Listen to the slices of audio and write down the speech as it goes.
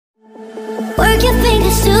Work your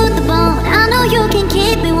fingers to the bone. I know you can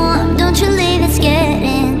keep me warm. Don't you leave, it's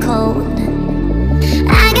getting cold.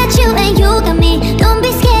 I got you and you got me. Don't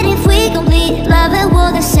be scared if we complete. Love and war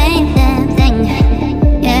the same damn thing.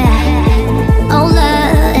 Yeah. Oh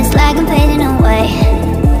love, it's like I'm fading away.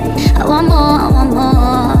 I want more, I want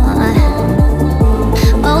more.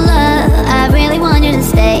 Oh love, I really want you to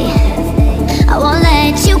stay. I won't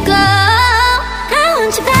let you go. I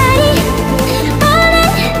want your body all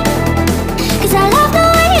night, 'cause I love the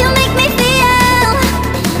way you make me feel.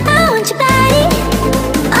 I want your body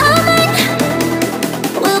all mine.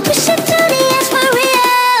 We'll push it to the edge for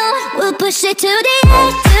real. We'll push it to the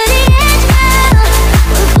edge, to the edge now.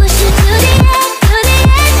 We'll push it to the edge, to the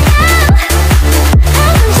edge now. I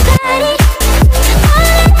want your body all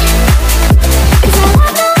night, 'cause I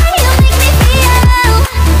love the way you make me feel.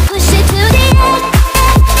 Push it to the edge.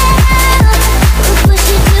 We'll push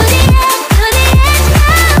it to the edge, to the edge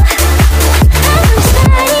now. I want your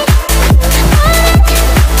body all night,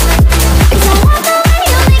 'cause I love the way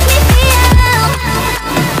you make me feel.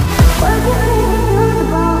 Work your fingers to the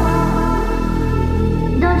bone.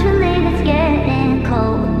 Don't you leave, it's getting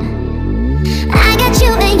cold. I got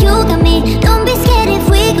you and you got me. Don't be scared if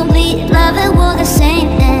we complete. Love and war the same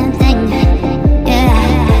damn thing. Yeah.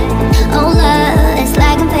 Oh love, it's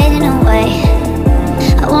like I'm fading away.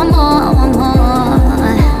 I want more, I want more.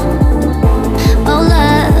 Oh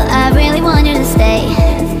love, I really want you to stay.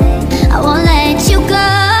 I won't let you go.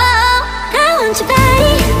 I want your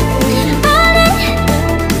body all night,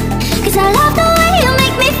 'cause I love the way you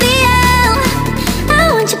make me feel. I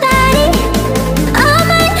want your body all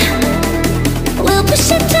mine. We'll push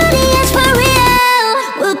it to the edge for real.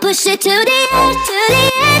 We'll push it to the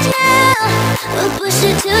edge now. We'll push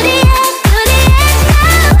it to